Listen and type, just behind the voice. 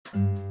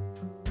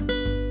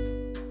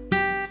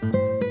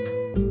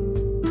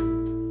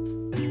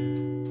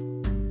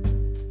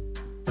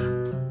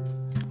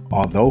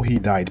Although he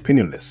died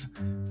penniless,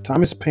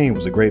 Thomas Paine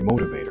was a great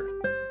motivator.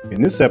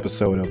 In this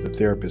episode of The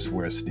Therapist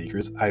Wears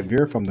Sneakers, I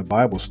veer from the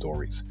Bible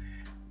stories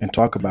and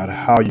talk about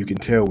how you can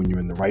tell when you're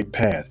in the right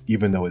path,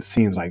 even though it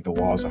seems like the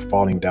walls are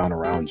falling down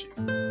around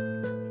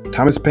you.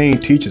 Thomas Paine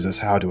teaches us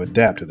how to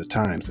adapt to the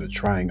times that are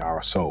trying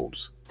our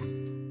souls.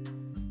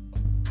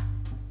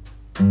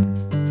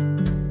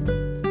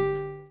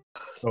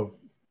 So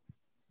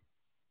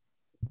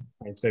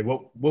I'd say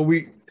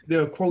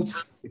there are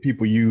quotes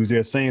people use, there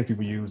are sayings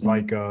people use,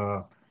 like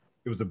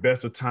it was the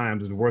best of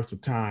times, it was the worst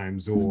of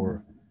times,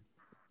 or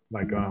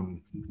like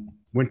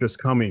winter's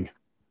coming,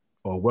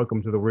 or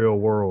welcome to the real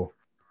world.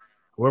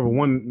 However,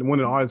 one of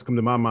the artists come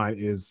to my mind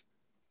is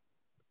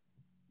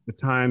the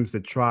times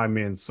that try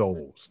men's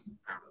souls.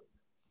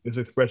 This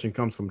expression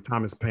comes from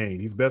Thomas Paine.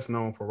 He's best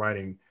known for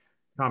writing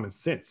Common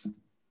Sense.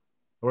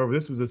 However,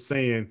 this was a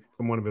saying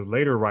from one of his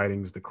later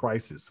writings, The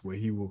Crisis, where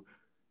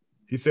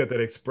he said that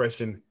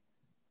expression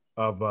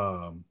of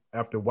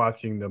after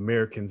watching the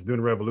Americans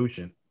during the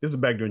Revolution. This was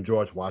back during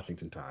George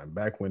Washington time,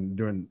 back when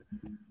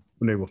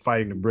they were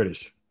fighting the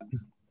British.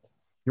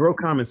 He wrote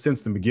Common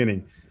Sense in the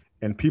beginning,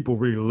 and people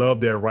really loved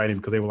their writing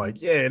because they were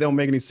like, yeah, it don't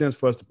make any sense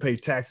for us to pay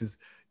taxes,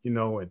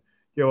 and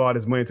give all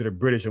this money to the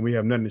British and we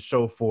have nothing to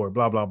show for it,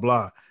 blah, blah,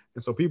 blah.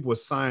 And so people would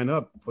sign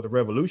up for the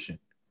revolution.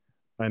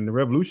 And the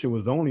revolution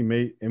was only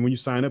made, and when you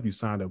signed up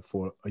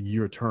for a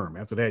year term.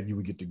 After that, you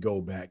would get to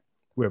go back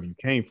wherever you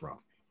came from.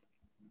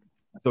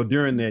 So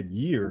during that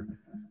year,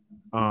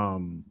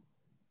 the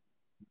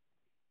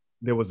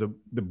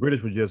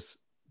British were just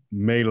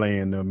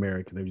meleeing the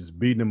Americans. They were just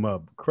beating them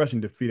up, crushing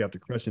defeat after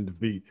crushing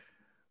defeat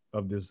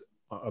of this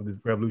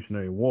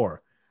Revolutionary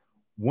War.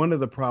 One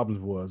of the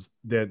problems was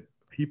that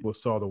people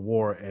saw the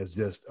war as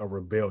just a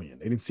rebellion.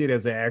 They didn't see it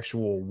as an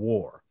actual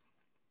war.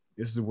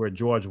 This is where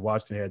George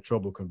Washington had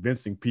trouble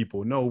convincing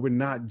people, no, we're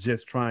not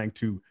just trying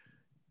to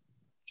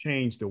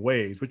change the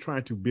ways, we're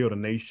trying to build a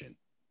nation.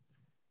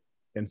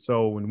 And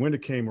so when winter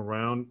came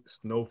around,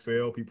 snow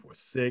fell, people were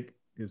sick,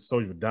 his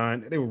soldiers were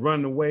dying, they were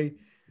running away.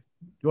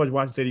 George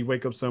Washington said he'd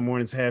wake up some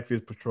mornings, half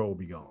his patrol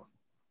be gone.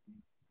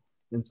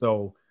 And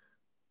so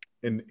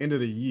in the end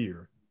of the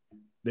year,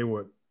 they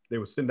would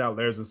send out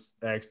letters and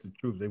ask the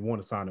troops they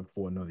want to sign up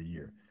for another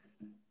year.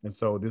 And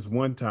so this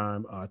one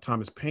time,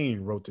 Thomas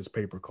Paine wrote this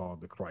paper called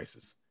The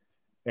Crisis.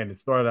 And it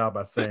started out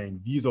by saying,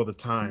 these are the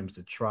times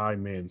to try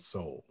men's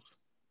souls.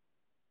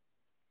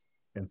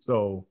 And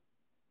so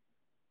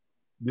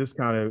this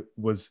kind of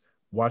was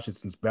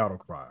Washington's battle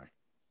cry,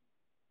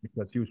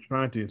 because he was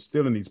trying to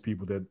instill in these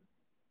people that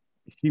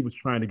he was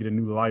trying to get a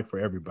new life for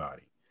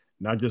everybody,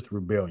 not just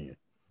rebellion.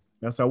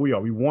 That's how we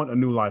are. We want a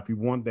new life. We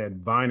want that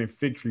vine and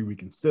fig tree we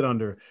can sit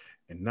under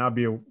and not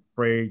be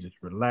afraid, just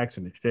relax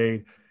in the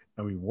shade.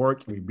 And we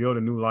work and we build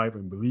a new life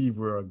and believe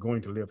we're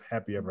going to live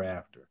happy ever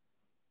after.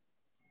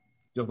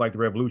 Just like the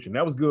revolution.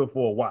 That was good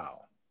for a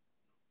while,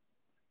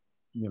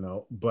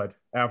 but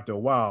after a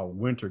while,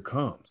 winter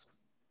comes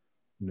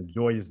and the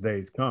joyous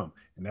days come.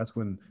 And that's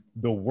when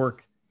the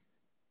work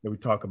that we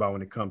talk about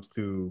when it comes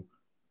to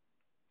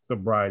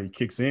sobriety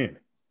kicks in.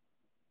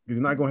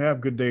 You're not going to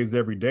have good days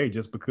every day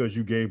just because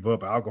you gave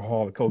up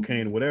alcohol or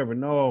cocaine or whatever.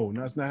 No,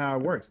 that's not how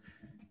it works.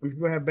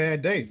 People have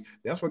bad days.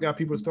 That's what got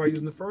people to start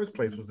using in the first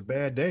place, was the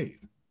bad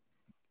days.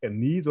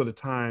 And these are the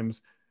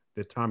times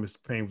that Thomas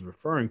Paine was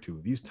referring to,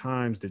 these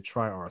times that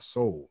try our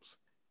souls.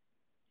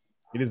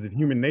 It is the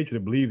human nature to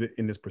believe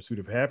in this pursuit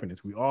of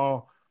happiness. We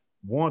all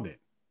want it.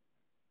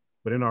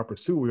 But in our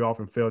pursuit, we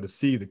often fail to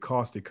see the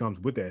cost that comes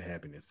with that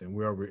happiness, and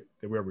we're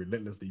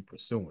relentlessly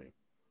pursuing.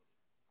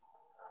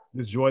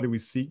 This joy that we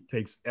seek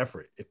takes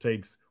effort. It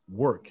takes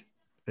work.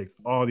 It takes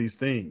all these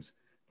things.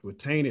 To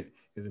attain it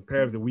is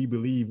imperative that we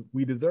believe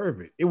we deserve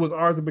it. It was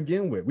ours to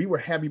begin with. We were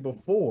happy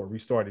before we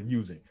started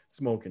using,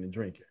 smoking, and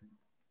drinking.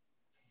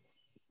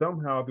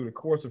 Somehow, through the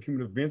course of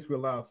human events, we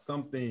allow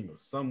something or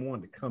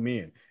someone to come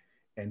in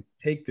and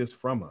take this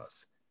from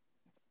us.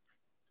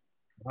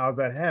 How does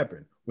that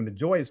happen? When the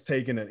joy is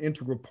taken, an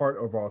integral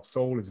part of our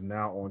soul is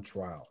now on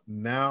trial.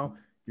 Now,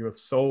 your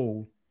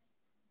soul,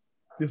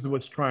 this is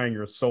what's trying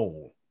your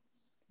soul,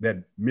 that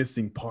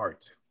missing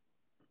part.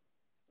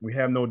 We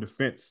have no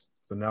defense,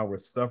 so now we're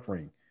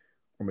suffering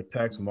from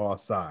attacks from all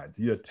sides.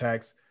 These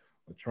attacks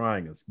are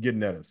trying us,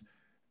 getting at us,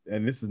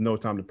 and this is no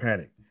time to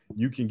panic.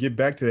 You can get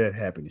back to that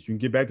happiness. You can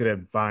get back to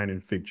that vine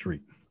and fig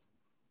tree.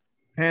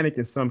 Panic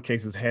in some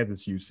cases has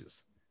its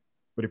uses,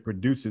 but it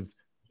produces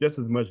just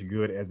as much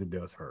good as it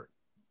does hurt.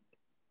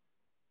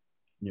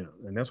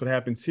 And that's what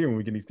happens here when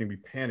we get these things. We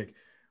panic,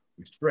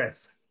 we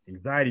stress,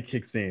 anxiety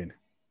kicks in.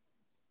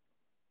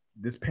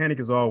 This panic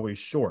is always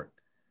short,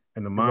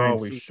 and the mind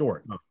is always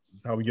short.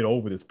 This is how we get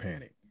over this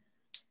panic.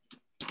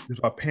 This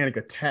is why panic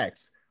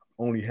attacks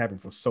only happen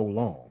for so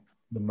long.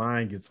 The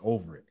mind gets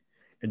over it,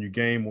 and you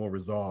gain more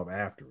resolve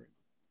after it.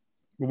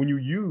 But when you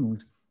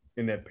use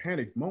in that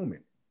panic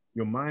moment,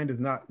 your mind is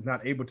not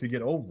able to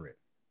get over it.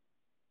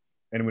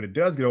 And when it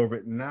does get over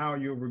it, now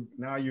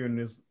you're in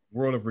this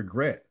world of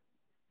regret.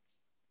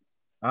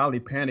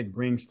 Early panic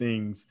brings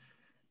things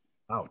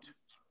out.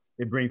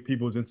 It brings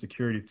people's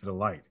insecurity to the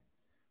light.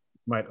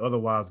 might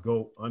otherwise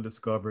go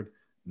undiscovered,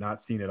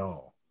 not seen at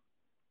all.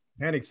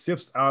 Panic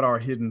sifts out our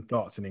hidden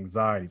thoughts and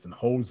anxieties and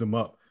holds them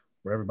up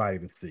for everybody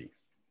to see.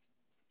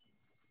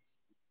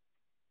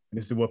 And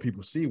this is what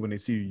people see when they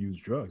see you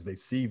use drugs. They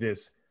see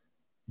this,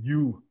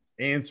 you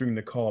answering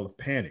the call of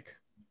panic.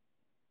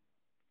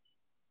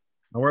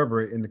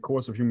 However, in the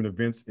course of human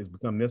events, it's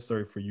become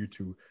necessary for you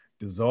to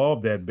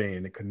dissolve that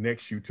band that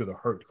connects you to the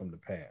hurt from the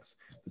past,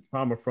 the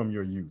trauma from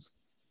your youth.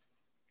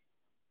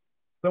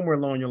 Somewhere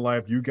along your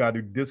life, you got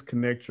to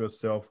disconnect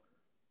yourself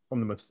from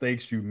the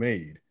mistakes you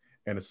made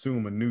and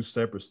assume a new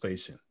separate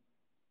station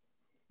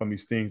from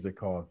these things that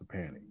cause the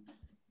panic.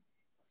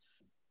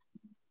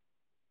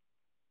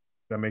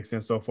 That makes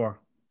sense so far?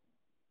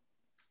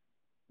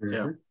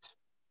 Yeah.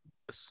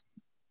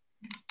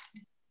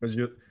 Because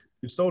your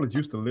soul is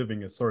used to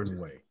living a certain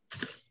way.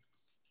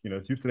 You know,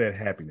 it's used to that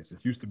happiness.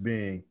 It's used to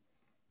being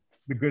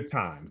the good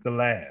times, the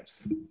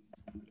laughs.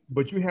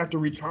 But you have to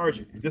recharge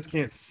it. You just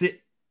can't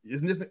sit.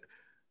 Isn't this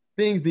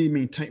things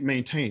need to be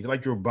maintained?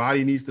 Like your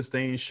body needs to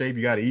stay in shape.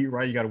 You got to eat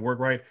right. You got to work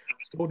right.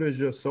 So does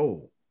your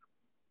soul.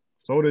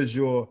 So does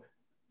your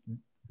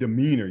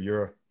demeanor,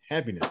 your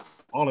happiness,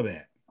 all of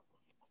that.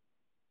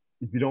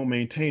 If you don't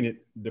maintain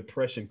it,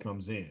 depression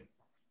comes in,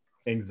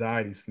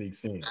 anxiety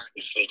sneaks in.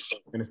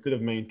 And instead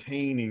of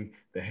maintaining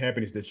the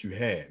happiness that you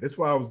had, that's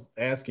why I was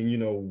asking, you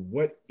know,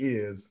 what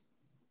is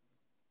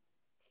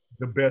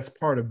the best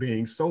part of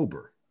being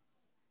sober?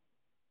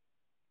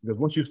 Because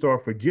once you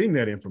start forgetting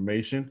that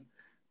information,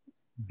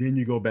 then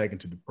you go back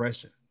into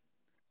depression.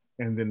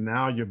 And then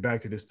now you're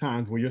back to this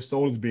time where your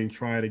soul is being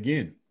tried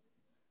again.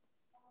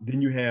 Then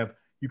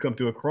you come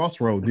to a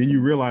crossroad. Then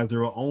you realize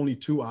there are only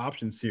two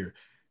options here.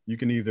 You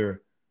can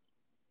either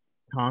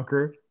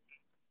conquer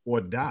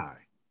or die.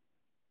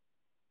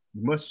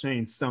 You must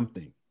change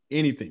something,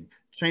 anything.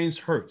 Change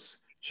hurts.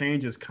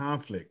 Change is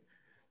conflict.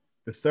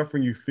 The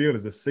suffering you feel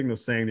is a signal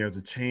saying there's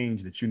a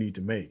change that you need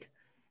to make.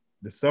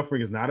 The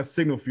suffering is not a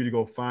signal for you to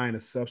go find a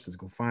substance,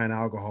 go find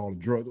alcohol,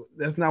 drug.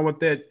 That's not what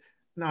that's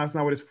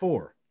not what it's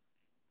for.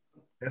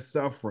 That's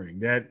suffering,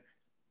 that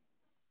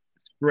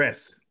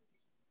stress.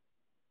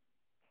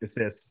 It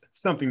says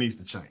something needs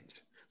to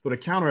change. So the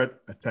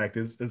counterattack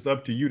is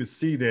up to you to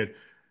see that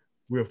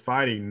we're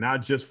fighting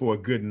not just for a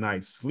good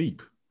night's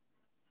sleep.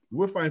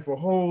 We're fighting for a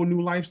whole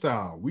new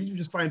lifestyle. We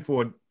just fighting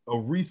for a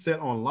reset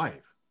on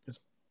life. It's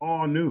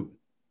all new.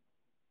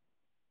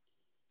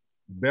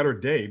 Better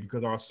day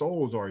because our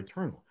souls are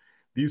eternal.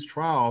 These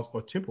trials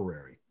are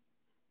temporary.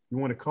 You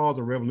want to cause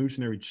a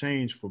revolutionary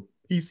change for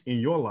peace in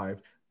your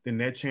life, then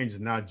that change is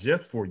not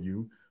just for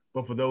you,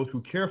 but for those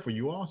who care for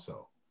you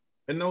also,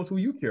 and those who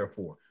you care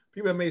for.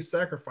 People have made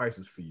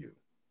sacrifices for you.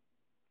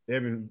 They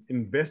have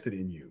invested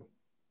in you.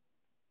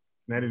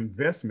 And that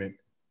investment,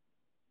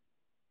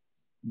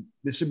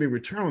 there should be a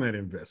return on that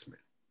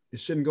investment. It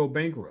shouldn't go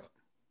bankrupt.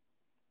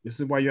 This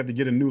is why you have to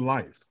get a new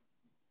life,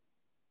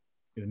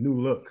 get a new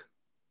look.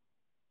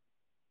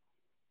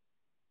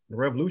 The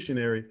revolution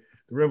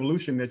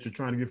that you're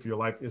trying to get for your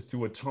life is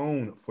to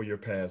atone for your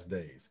past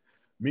days.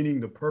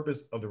 Meaning the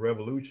purpose of the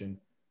revolution,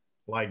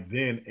 like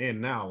then and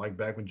now, like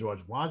back when George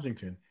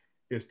Washington,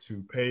 is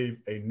to pave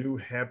a new,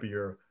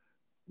 happier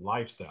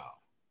lifestyle,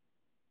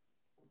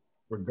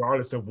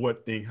 regardless of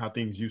how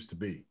things used to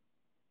be.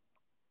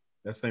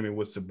 That's the same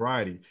with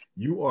sobriety.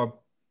 You are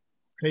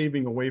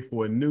paving a way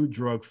for a new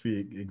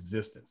drug-free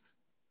existence.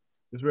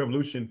 This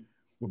revolution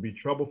will be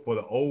trouble for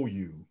the old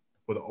you,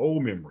 for the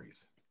old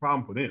memories.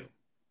 Problem for them.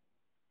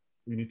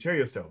 You tell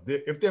yourself,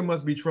 if there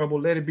must be trouble,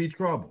 let it be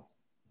trouble.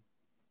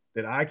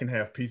 That I can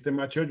have peace, that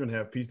my children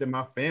have peace, that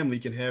my family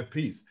can have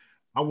peace.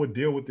 I would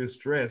deal with this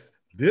stress,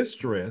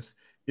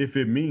 if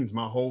it means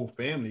my whole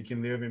family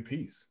can live in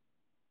peace.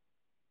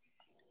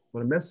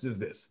 But the message is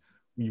this: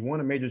 when you want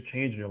a major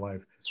change in your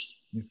life,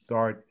 you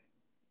start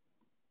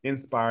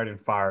inspired and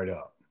fired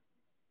up,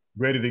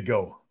 ready to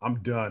go. I'm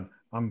done.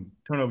 I'm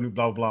turning over new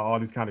blah, blah, all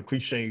these kind of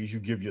cliches you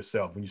give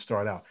yourself when you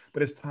start out.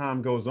 But as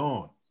time goes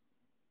on,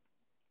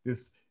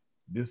 this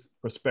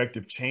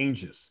perspective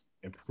changes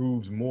and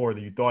proves more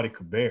than you thought it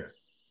could bear.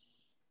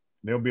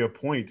 There'll be a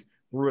point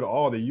through it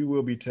all that you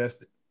will be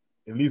tested.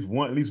 At least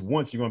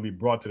once you're going to be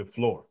brought to the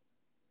floor.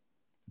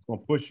 It's going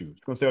to push you.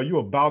 It's going to say, are you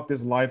about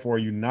this life or are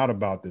you not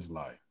about this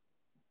life?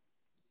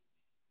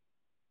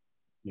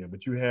 Yeah,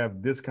 but you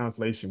have this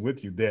consolation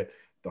with you that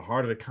the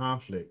harder the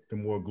conflict, the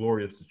more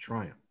glorious the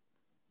triumph.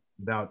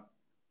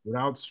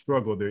 Without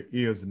struggle, there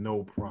is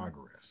no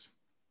progress.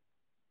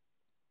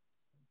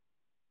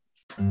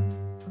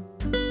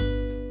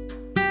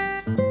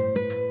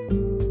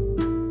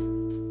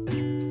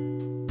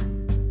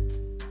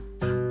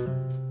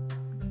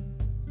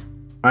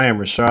 I am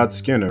Rashad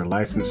Skinner,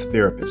 licensed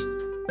therapist.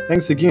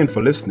 Thanks again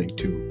for listening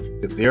to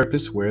The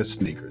Therapist Wears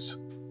Sneakers.